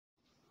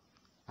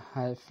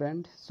Hi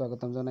friend,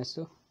 স্বাগতম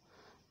জনাইছো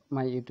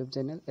my YouTube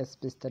channel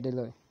Spstudyy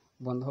লৈ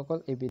বন্ধুসকল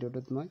এই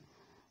ভিডিওটোত মই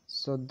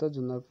 14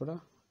 জুনৰ পৰা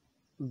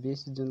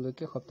 20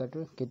 জুনলৈকে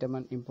সপ্তাহটোৰ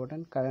কেইটামান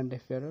ইম্পৰ্টেন্ট কাৰেন্ট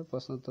এফেয়াৰৰ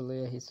প্ৰশ্নটো লৈ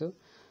আহিছো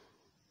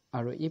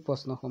আৰু এই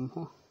প্ৰশ্নসমূহ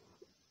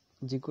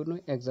যিকোনো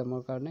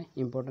এক্সামৰ কাৰণে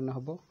ইম্পৰ্টেন্ট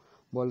হ'ব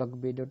বলক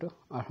ভিডিওটো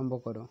আৰম্ভ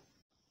কৰো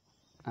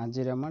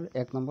আজিৰ আমাৰ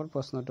 1 নম্বৰ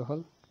প্ৰশ্নটো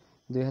হ'ল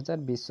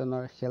 2020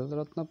 চনৰ খেল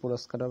ৰত্ন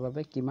পুৰস্কাৰৰ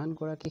বাবে কিমান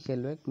গৰাকী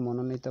খেলুৱৈক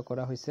মনোনীত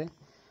কৰা হৈছে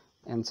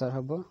Answer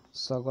হব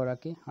 6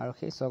 গৰাকী আৰু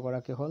সেই 6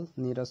 গৰাকী হ'ল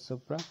নীৰজ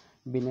চোপ্ৰা,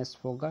 বিনেশ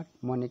ফোগাট,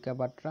 মনিকা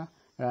বাট্ৰা,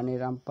 ৰাণী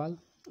ৰামপাল,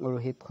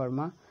 ৰোহিত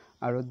শৰ্মা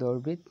আৰু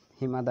দৌৰবিদ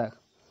হিমা দাস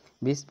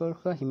 20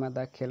 বৰ্ষীয় হিমা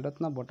দাস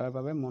খেলৰত্ন বঁটাৰ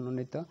বাবে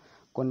মনোনীত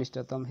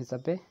কনিষ্ঠতম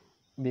হিচাপে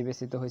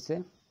বিবেচিত হৈছে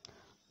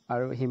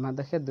আৰু হিমা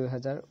দাসে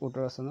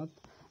 2018 চনত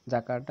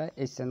জাকাৰ্টা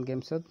এছিয়ান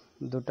গেমছত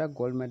দুটা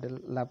গোল্ড মেডেল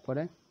লাভ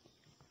কৰে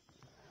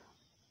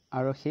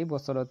আৰু সেই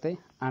বছৰতে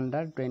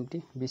আন্ডাৰ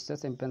 20 বিশ্ব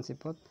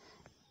চেম্পিয়নশ্বিপত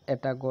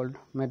এটা গোল্ড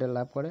মেডেল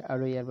লাভ কৰে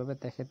আৰু ইয়াৰ বাবে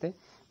তেখেতে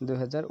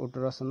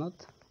 2018 চনত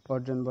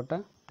অৰ্জুন বঁটা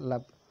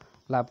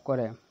লাভ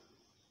কৰে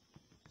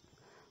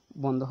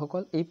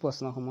বন্ধুসকল এই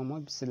প্ৰশ্নসমূহ মই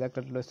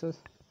সিলেক্টেড লৈছো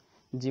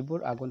যিবোৰ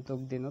আগন্তুক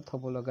দিনত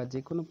হ'ব লগা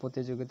যিকোনো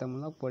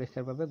প্ৰতিযোগিতামূলক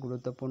পৰীক্ষাৰ বাবে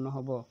গুৰুত্বপূৰ্ণ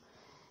হ'ব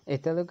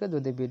এতিয়ালৈকে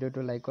যদি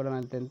ভিডিওটো লাইক কৰা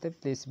নাই তেন্তে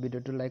প্লিজ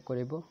ভিডিওটো লাইক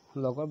কৰিব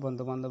লগৰ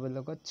বন্ধু-বান্ধৱীৰ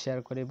লগত শ্বেয়াৰ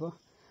কৰিব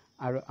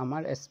আৰু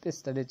আমাৰ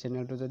Spstudyy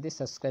চেনেলটো যদি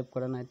সাবস্ক্ৰাইব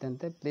কৰা নাই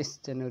তেন্তে প্লিজ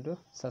চেনেলটো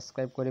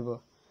সাবস্ক্ৰাইব কৰিব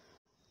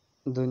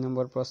 2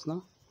 নম্বৰ প্ৰশ্ন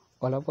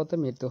অলপতে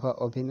মৃত্যু হোৱা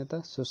অভিনেতা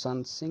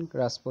সুশান্ত সিং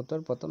ৰাজপুতৰ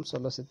প্ৰথম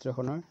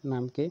চলচ্চিত্ৰখনৰ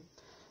নাম কি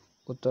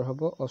উত্তৰ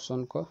হ'ব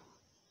অপচন ক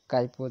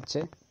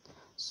কাইপোচে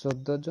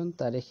 14 জুন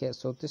তাৰিখে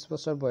 34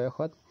 বছৰ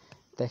বয়সত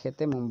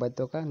তেখেতে মুম্বাইত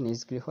থকা নিজ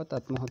গৃহত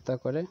আত্মহত্যা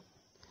কৰে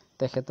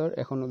তেখেতৰ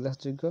এখন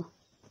উল্লেখযোগ্য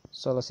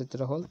চলচ্চিত্ৰ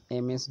হ'ল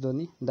MS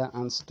ধোনি দা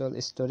আনটল্ড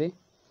ষ্টৰী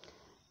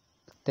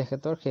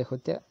তেখেতৰ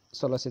শেহতীয়া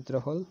চলচ্চিত্ৰ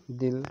হ'ল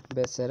দিল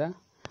বেচেৰা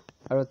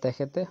আৰু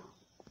তেখেতে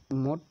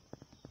মুঠ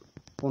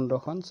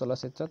 15খন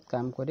চলচ্চিত্ৰত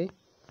কাম কৰি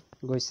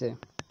গৈছে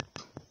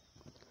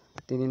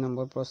 3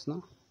 নম্বৰ প্ৰশ্ন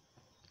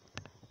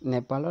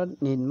নেপালৰ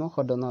নিম্ন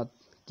সদনত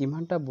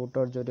কিমানটা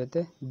ভোটৰ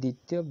জৰিয়তে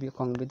দ্বিতীয়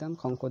সংবিধান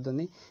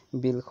সংশোধনী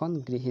বিলখন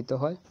গৃহীত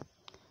হয়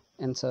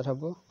এনসাৰ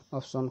হ'ব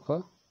অপচন খ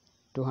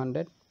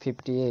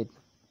 258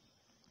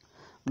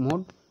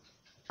 মুঠ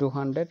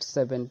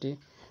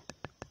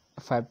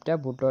 275টা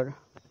ভোটৰ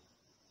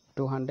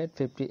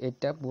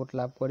 258টা ভোট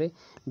লাভ কৰি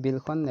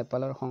বিলখন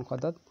নেপালৰ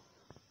সংসদত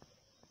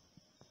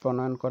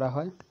প্ৰণয়ন কৰা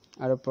হয়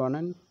আৰু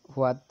প্ৰণয়ন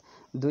হোৱাত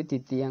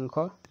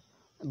 2/3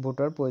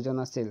 ভোটৰ প্ৰয়োজন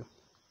আছিল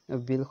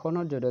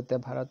বিলখনৰ জৰিয়তে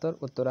ভাৰতৰ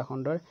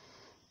উত্তৰাখণ্ডৰ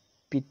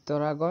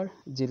পিত্তৰাগড়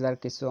জিলাৰ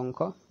কিছু অংশ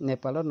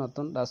নেপালৰ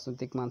নতুন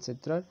ৰাজনৈতিক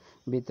মানচিত্ৰৰ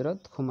ভিতৰত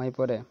সোমাই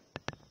পৰে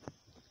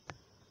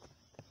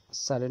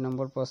 4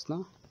 নম্বৰ প্ৰশ্ন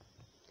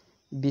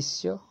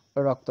বিশ্ব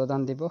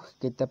ৰক্তদান দিৱস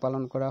কেতিয়া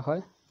পালন কৰা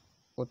হয়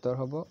উত্তৰ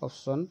হ'ব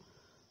অপচন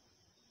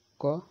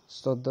ক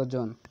 14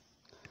 জুন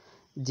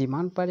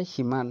যিমান পাৰি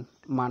সিমান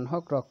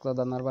মানুহক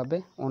ৰক্তদানৰ বাবে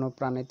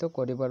অনুপ্ৰাণিত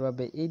কৰিবৰ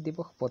বাবে এই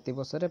দিৱস প্ৰতি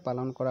বছৰে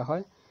পালন কৰা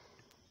হয়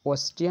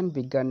অষ্ট্ৰিয়ান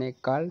বিজ্ঞানী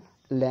কাৰ্ল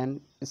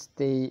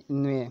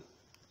লেণ্ডষ্টেইনুৱে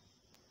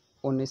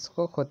 19শ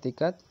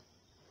শতিকাত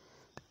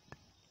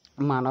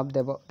মানৱ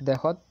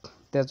দেহত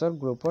তেজৰ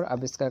গ্ৰুপৰ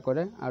আৱিষ্কাৰ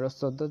কৰে আৰু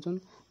 14 জুন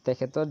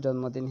তেখেতৰ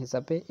জন্মদিন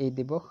হিচাপে এই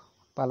দিৱস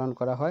পালন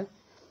কৰা হয়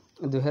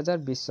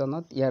 2020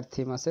 চনত ইয়াৰ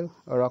থিম আছিল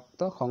ৰক্ত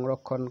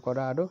সংৰক্ষণ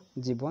কৰা আৰু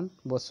জীৱন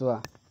বচোৱা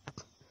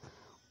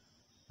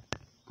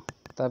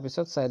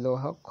তাৰপিছত চাই লোৱা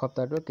হওক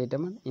সপ্তাহটোৰ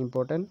কেইটামান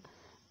ইম্পৰ্টেন্ট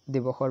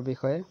দিৱসৰ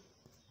বিষয়ে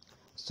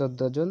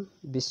 14 জুন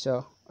বিশ্ব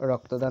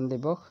ৰক্তদান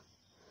দিৱস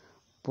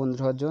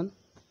 15 জুন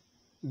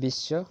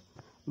বিশ্ব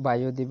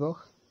বায়ু দিৱস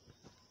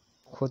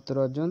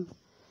 17 জুন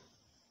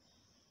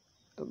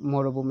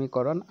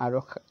মৰুভূমিকৰণ আৰু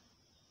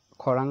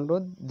খৰাং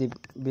ৰোধ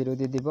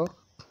বিৰোধী দিৱস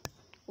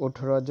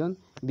 18 জুন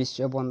বিশ্ব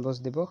বনভোজ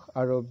দিৱস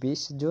আৰু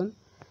 20 জুন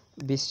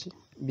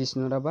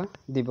বিষ্ণুৰাভা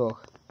দিৱস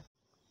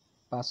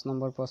 5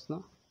 নম্বৰ প্ৰশ্ন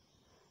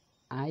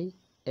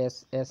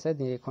ISS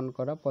নিৰীক্ষণ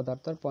কৰা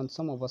পদাৰ্থৰ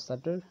পঞ্চম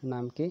অৱস্থাটোৰ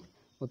নাম কি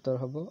উত্তৰ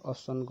হ'ব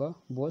অপচন গ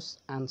বুছ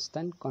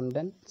আইনষ্টাইন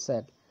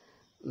কনডেনছেট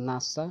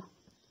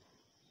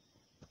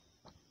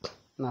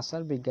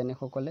নাছাৰ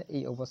বিজ্ঞানীসকলে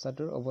এই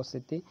অৱস্থাটোৰ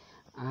অৱস্থিতি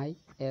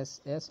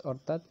ISS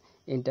অৰ্থাৎ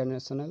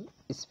ইণ্টাৰনেশ্যনেল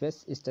স্পেচ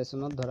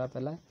ষ্টেচনত ধৰা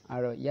পেলায়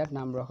আৰু ইয়াৰ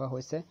নাম ৰখা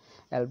হৈছে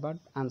এলবাৰ্ট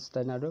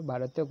আইনষ্টাইন আৰু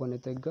ভাৰতীয়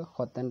গণিতজ্ঞ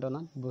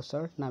সত্যেন্দ্ৰনাথ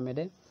বোছৰ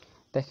নামেৰে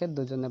তেখেত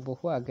দুজনে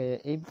বহু আগেয়ে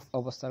এই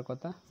অৱস্থাৰ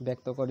কথা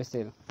ব্যক্ত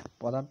কৰিছিল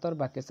পদাৰ্থৰ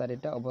বাকি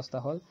 4টা অৱস্থা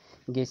হ'ল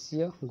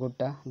গেছীয়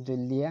গোটা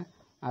জুলীয়া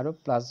আৰু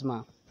প্লাজমা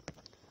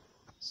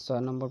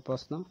 6 নম্বৰ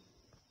প্ৰশ্ন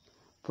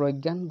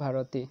প্ৰজ্ঞান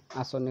ভাৰতী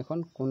আঁচনিখন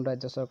কোন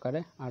ৰাজ্য চৰকাৰে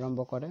আৰম্ভ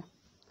কৰে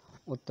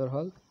উত্তৰ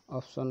হ'ল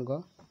অপচন গ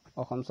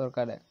অসম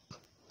চৰকাৰে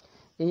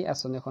এই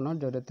আঁচনিখনৰ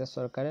জৰিয়তে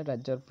চৰকাৰে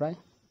ৰাজ্যৰ প্ৰায়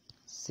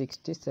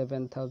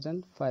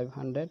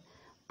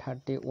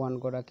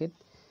 67,531 গৰাকীত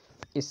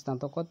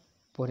স্নাতকত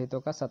পঢ়ি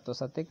থকা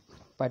ছাত্ৰ-ছাত্ৰীক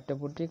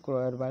পাঠ্যপুথি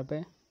ক্ৰয়ৰ বাবে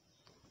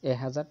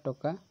 1000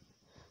 টকা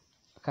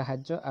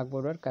সাহায্য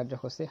আগবঢ়োৱাৰ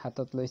কাৰ্যসূচী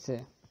হাতত লৈছে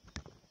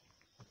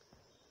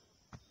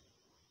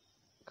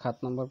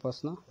 7 নম্বৰ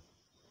প্ৰশ্ন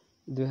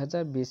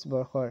 2020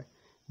 বৰ্ষৰ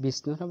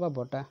বিষ্ণুৰাভা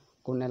বঁটা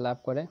কোনে লাভ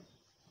কৰে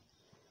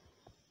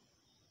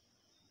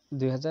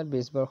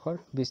 2020 বৰ্ষৰ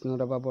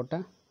বিষ্ণুৰাভা বঁটা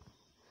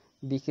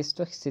বিশিষ্ট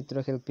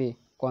চিত্ৰশিল্পী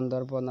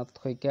কন্দৰ্পনাথ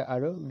শইকীয়া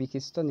আৰু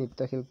বিশিষ্ট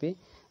নৃত্যশিল্পী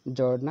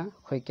জৰ্ণা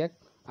শইকীয়াক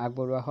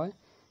আগবঢ়োৱা হয়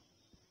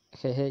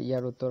সেয়ে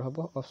ইয়াৰ উত্তৰ হ'ব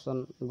অপচন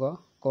গ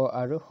ক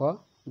আৰু খ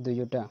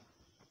দুয়োটা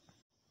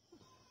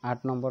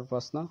 8 নম্বৰ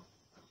প্ৰশ্ন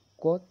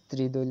ক'ত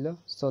ত্ৰিদলীয়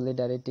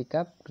সলিডাৰিটি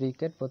কাপ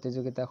ক্ৰিকেট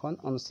প্ৰতিযোগিতাখন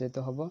অনুষ্ঠিত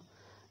হ'ব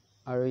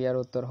আৰু ইয়াৰ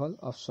উত্তৰ হ'ল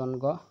অপচন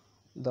গ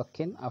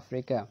দক্ষিণ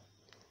আফ্ৰিকা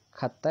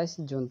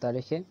 27 জুন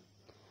তাৰিখে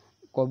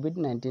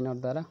কোভিড-19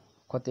 দ্বাৰা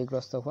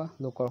ক্ষতিগ্ৰস্ত হোৱা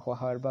লোকৰ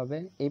সহায়ৰ বাবে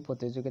এই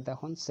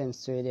প্ৰতিযোগিতাখন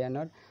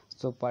চেঞ্চুৰিয়ানৰ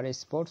ছুপাৰ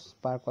স্পৰ্টছ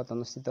পাৰ্কত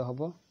অনুষ্ঠিত হ'ব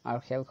আৰু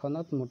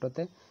খেলখনত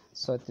মুঠতে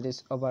 36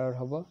 অভাৰৰ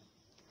হ'ব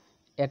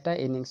এটা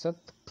ইনিংছত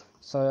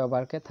 6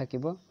 অভাৰকে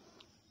থাকিব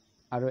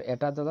আৰু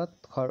এটা দলত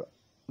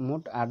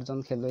মুঠ 8জন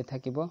খেলুৱৈ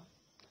থাকিব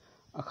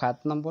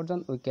 7 নম্বৰজন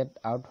উইকেট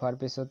আউট হোৱাৰ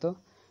পিছতো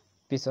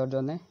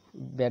পিছৰজনে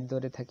বেট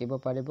ধৰি থাকিব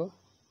পাৰিব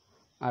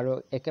আৰু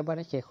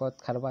একেবাৰে শেষত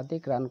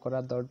সৰ্বাধিক ৰান কৰা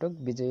দলটোক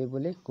বিজয়ী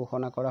বুলি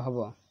ঘোষণা কৰা হ'ব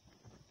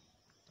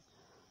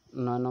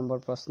 9 নম্বৰ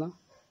প্ৰশ্ন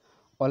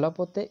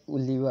অলপতে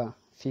উলিওৱা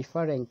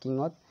ফিফা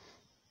ৰেংকিঙত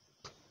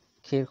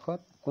শীৰ্ষত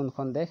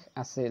কোনখন দেশ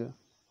আছিল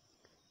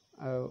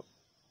আৰু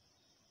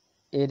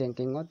এই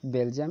ৰেংকিঙত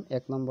বেলজিয়াম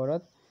 1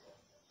 নম্বৰত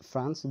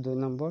ফ্ৰান্স 2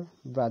 নম্বৰ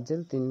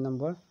ব্ৰাজিল 3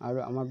 নম্বৰ আৰু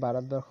আমাৰ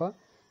ভাৰতবৰ্ষ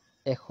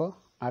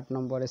 108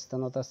 নম্বৰ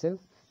স্থানত আছিল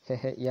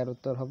সেয়ে ইয়াৰ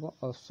উত্তৰ হ'ব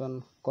অপচন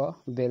ক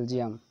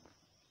বেলজিয়াম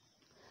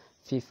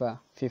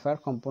ফিফাৰ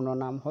সম্পূৰ্ণ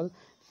নাম হ'ল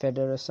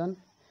federation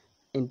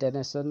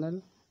international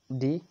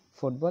D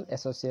football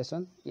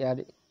association ইয়াৰ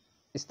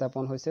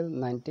স্থাপন হৈছিল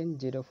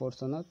 1904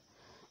 চনত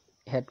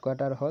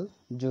হেডকোৱাৰ্টাৰ হ'ল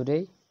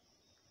জুৰেই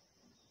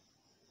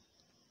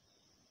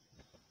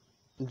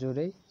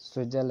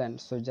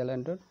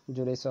ছুইজাৰলেণ্ডৰ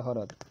জুৰেই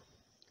চহৰত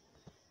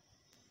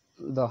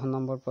 10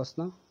 নম্বৰ প্ৰশ্ন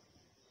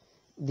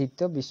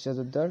দ্বিতীয়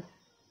বিশ্বযুদ্ধৰ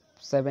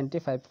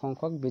 75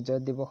 সংখ্যক বিজয়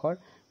দিৱসৰ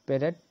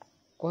পেৰেড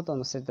ক'ত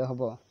অনুষ্ঠিত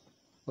হ'ব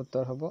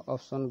উত্তৰ হ'ব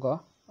অপচন গ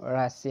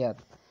ৰাছিয়াত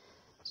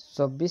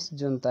 24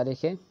 জুন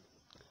তাৰিখে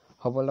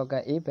হ'ব লগা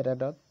এই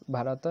পেৰেডত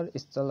ভাৰতৰ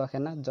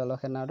স্থলসেনা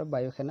জলসেনা আৰু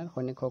বায়ুসেনাৰ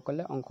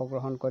সৈনিকসকলে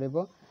অংশগ্ৰহণ কৰিব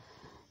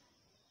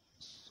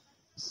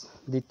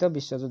দ্বিতীয়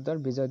বিশ্বযুদ্ধৰ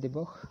বিজয়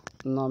দিৱস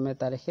 9 মে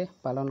তাৰিখে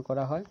পালন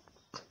কৰা হয়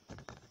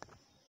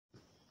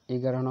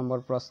 11 নম্বৰ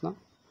প্ৰশ্ন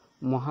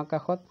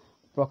মহাকাশত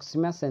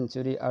প্ৰক্সিমা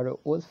চেঞ্চুৰী আৰু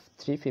উল্ফ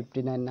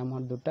 359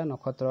 নামৰ দুটা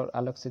নক্ষত্ৰৰ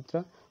আলোকচিত্ৰ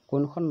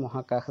কোনখন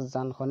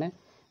মহাকাশযানখনে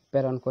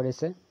প্ৰেৰণ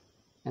কৰিছে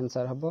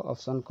এনসাৰ হ'ব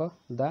অপচন ক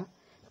দা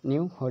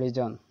new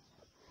Harijan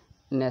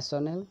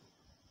national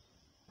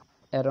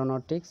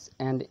এৰনটিক্স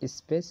and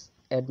space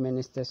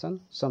administration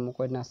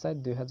চমুকৈ নাছাই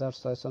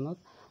 2006 চনত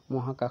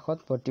মহাকাশত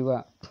পঠিওৱা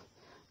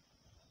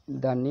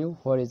দা নিউ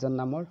হৰিজন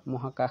নামৰ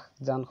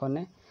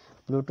মহাকাশযানখনে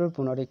প্লুটোৰ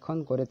পুনৰীক্ষণ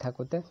কৰি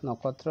থাকোঁতে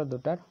নক্ষত্ৰ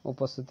দুটাৰ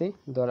উপস্থিতি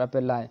ধৰা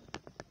পেলায়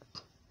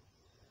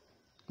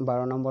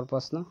 12 নম্বৰ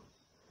প্ৰশ্ন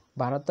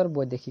ভাৰতৰ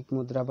বৈদেশিক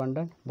মুদ্ৰা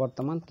ভাণ্ডাৰ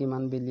বৰ্তমান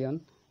কিমান বিলিয়ন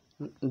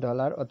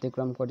ডলাৰ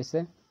অতিক্ৰম কৰিছে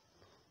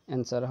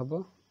এনসাৰ হ'ব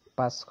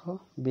 500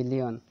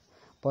 বিলিয়ন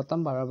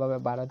প্ৰথমবাৰৰ বাবে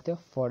ভাৰতীয়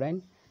ফৰেইন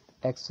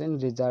এক্সচেঞ্জ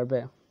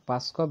ৰিজাৰ্ভে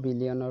 500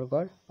 বিলিয়নৰ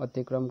গড়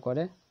অতিক্ৰম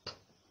কৰে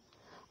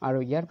আৰু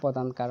ইয়াৰ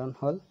প্ৰধান কাৰণ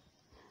হ'ল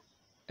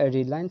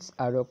ৰিলায়েন্স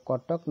আৰু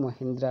কটক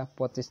মহিন্দ্ৰা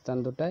প্ৰতিষ্ঠান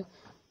দুটাই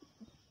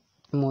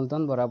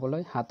মূলধন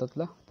বঢ়াবলৈ হাতত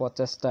লোৱা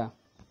প্ৰচেষ্টা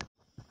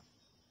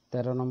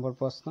 13 নম্বৰ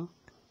প্ৰশ্ন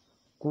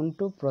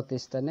কোনটো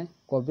প্ৰতিষ্ঠানে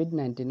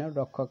কোভিড-19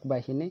 ৰক্ষক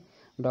বাহিনী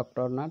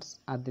ডক্টৰ নাৰ্ছ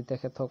আদি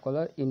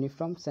তেখেতসকলৰ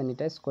ইউনিফৰ্ম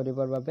চেনিটাইজ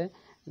কৰিবৰ বাবে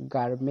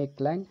গাৰ্মেক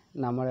লাইন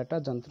নামৰ এটা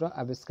যন্ত্ৰ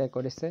আৱিষ্কাৰ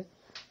কৰিছে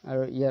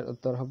আৰু ইয়াৰ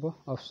উত্তৰ হ'ব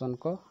অপচন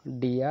ক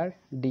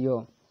DRDO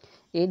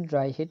এই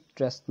ড্ৰাই হিট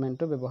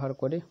ট্ৰিটমেণ্টটো ব্যৱহাৰ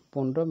কৰি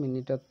 15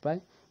 মিনিটত প্ৰায়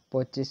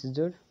 25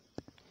 যোৰ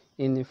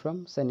ইউনিফৰ্ম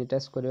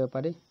চেনিটাইজ কৰিব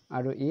পাৰি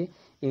আৰু ই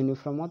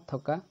ইউনিফৰ্মত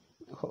থকা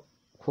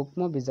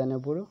সূক্ষ্ম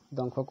বীজাণুবোৰো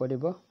ধ্বংস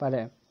কৰিব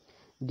পাৰে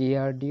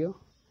DRDOৰ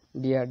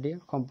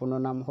সম্পূৰ্ণ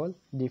নাম হ'ল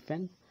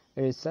defence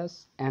research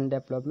and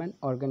development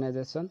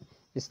organisation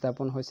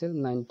স্থাপন হৈছিল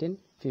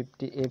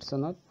 1958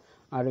 চনত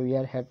আৰু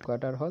ইয়াৰ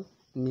হেডকোৱাৰ্টাৰ হ'ল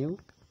নিউ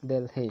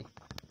দিল্লী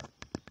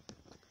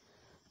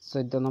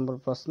 14 নম্বৰ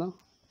প্ৰশ্ন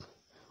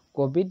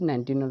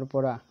কোভিড-19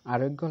 পৰা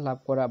আৰোগ্য লাভ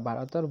কৰা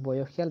ভাৰতৰ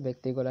বয়সীয়াল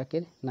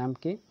ব্যক্তিগৰাকীৰ নাম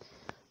কি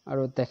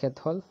আৰু তেখেত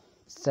হ'ল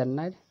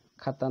চেন্নাইৰ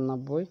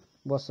 97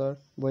 বছৰ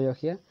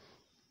বয়সীয়া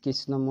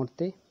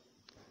কৃষ্ণমূৰ্তি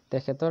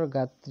তেখেতৰ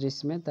গাত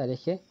 30 মে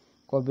তাৰিখে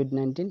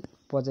কোভিড-19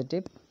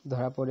 পজিটিভ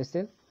ধৰা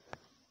পৰিছিল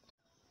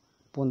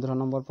 15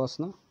 নম্বৰ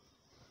প্ৰশ্ন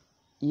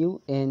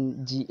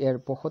UNGAৰ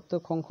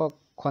 75 সংখ্যক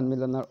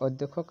সন্মিলনৰ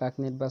অধ্যক্ষ কাক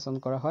নিৰ্বাচন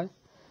কৰা হয়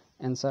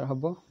এনসাৰ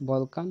হ'ব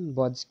বলকান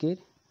বজগিৰ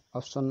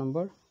অপচন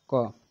নম্বৰ ক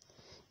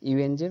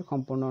UNGৰ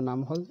সম্পূৰ্ণ নাম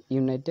হ'ল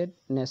ইউনাইটেড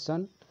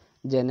নেশ্যন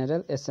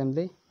জেনেৰেল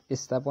এছেম্বলি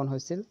স্থাপন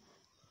হৈছিল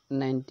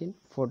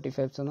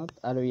 1945 চনত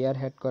আৰু ইয়াৰ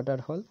হেডকোৱাৰ্টাৰ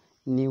হ'ল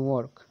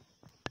নিউয়ৰ্ক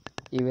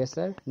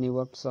USAৰ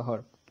নিউয়ৰ্ক চহৰ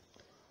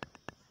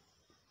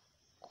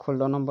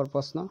 16 নম্বৰ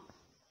প্ৰশ্ন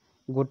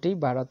গোটেই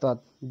ভাৰতত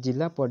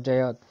জিলা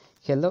পৰ্যায়ত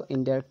খেলো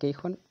ইণ্ডিয়াৰ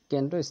কেইখন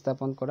কেন্দ্ৰ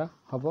স্থাপন কৰা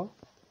হ'ব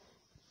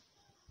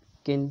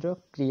কেন্দ্ৰীয়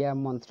ক্ৰীড়া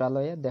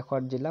মন্ত্ৰালয়ে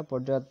দেশৰ জিলা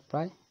পৰ্যায়ত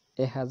প্ৰায়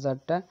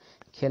 1000টা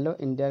খেলো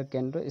ইণ্ডিয়াৰ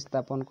কেন্দ্ৰ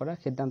স্থাপন কৰাৰ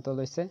সিদ্ধান্ত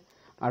লৈছে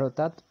আৰু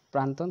তাত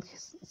প্ৰাক্তন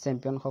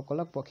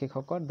চেম্পিয়নসকলক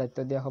প্ৰশিক্ষকৰ দায়িত্ব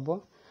দিয়া হ'ব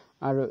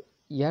আৰু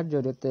ইয়াৰ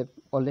জৰিয়তে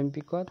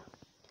অলিম্পিকত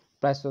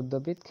প্ৰায়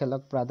 14 বিধ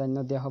খেলক প্ৰাধান্য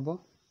দিয়া হ'ব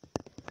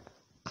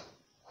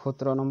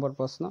 17 নম্বৰ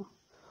প্ৰশ্ন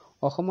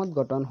অসমত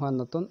গঠন হোৱা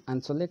নতুন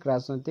আঞ্চলিক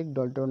ৰাজনৈতিক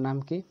দলটোৰ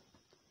নাম কি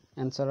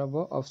এনসাৰ হ'ব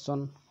অপচন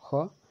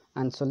খ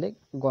আঞ্চলিক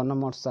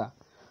গণমৰ্চা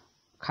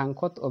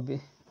সাংসদ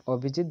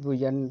অভিজিত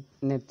ভূঞাৰ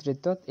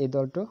নেতৃত্বত এই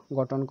দলটো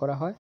গঠন কৰা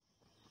হয়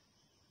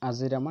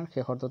আজিৰ আমাৰ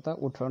শেষৰ তথা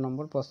 18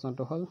 নম্বৰ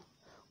প্ৰশ্নটো হ'ল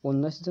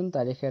 19 জুন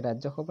তাৰিখে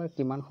ৰাজ্যসভাৰ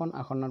কিমানখন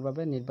আসনৰ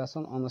বাবে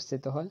নিৰ্বাচন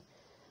অনুষ্ঠিত হয়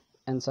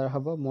এনসাৰ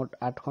হ'ব মুঠ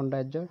 8খন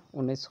ৰাজ্যৰ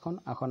 19খন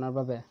আসনৰ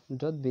বাবে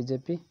য'ত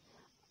BJP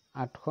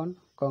 8খন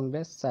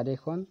Congress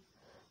 4খন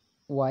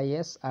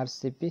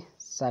YSRCP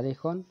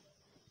 4খন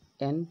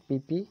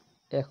NPP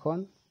 1খন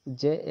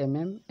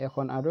JMM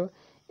 1খন আৰু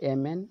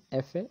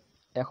MNF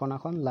এখন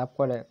আসন লাভ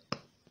কৰে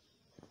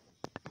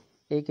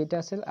এইকেইটা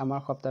আছিল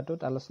আমাৰ সপ্তাহটোত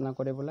আলোচনা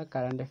কৰিবলৈ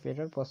কাৰেণ্ট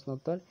এফেয়াৰৰ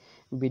প্ৰশ্নোত্তৰ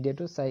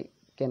ভিডিঅ'টো চাই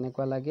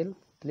কেনেকুৱা লাগিল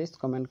প্লিজ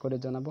কমেন্ট কৰি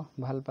জনাব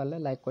ভাল পালে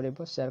লাইক কৰিব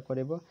শ্বেয়াৰ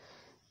কৰিব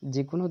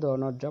যিকোনো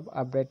ধৰণৰ জব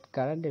আপডেট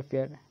কাৰেণ্ট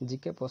এফেয়াৰ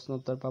জিকে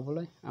প্ৰশ্নোত্তৰ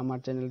পাবলৈ আমাৰ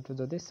চেনেলটো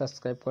যদি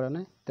সাবস্ক্ৰাইব কৰা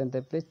নাই তেন্তে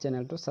প্লিজ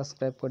চেনেলটো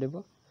সাবস্ক্ৰাইব কৰিব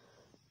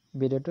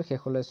ভিডিঅ'টো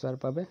শেষলৈ চোৱাৰ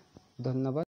বাবে ধন্যবাদ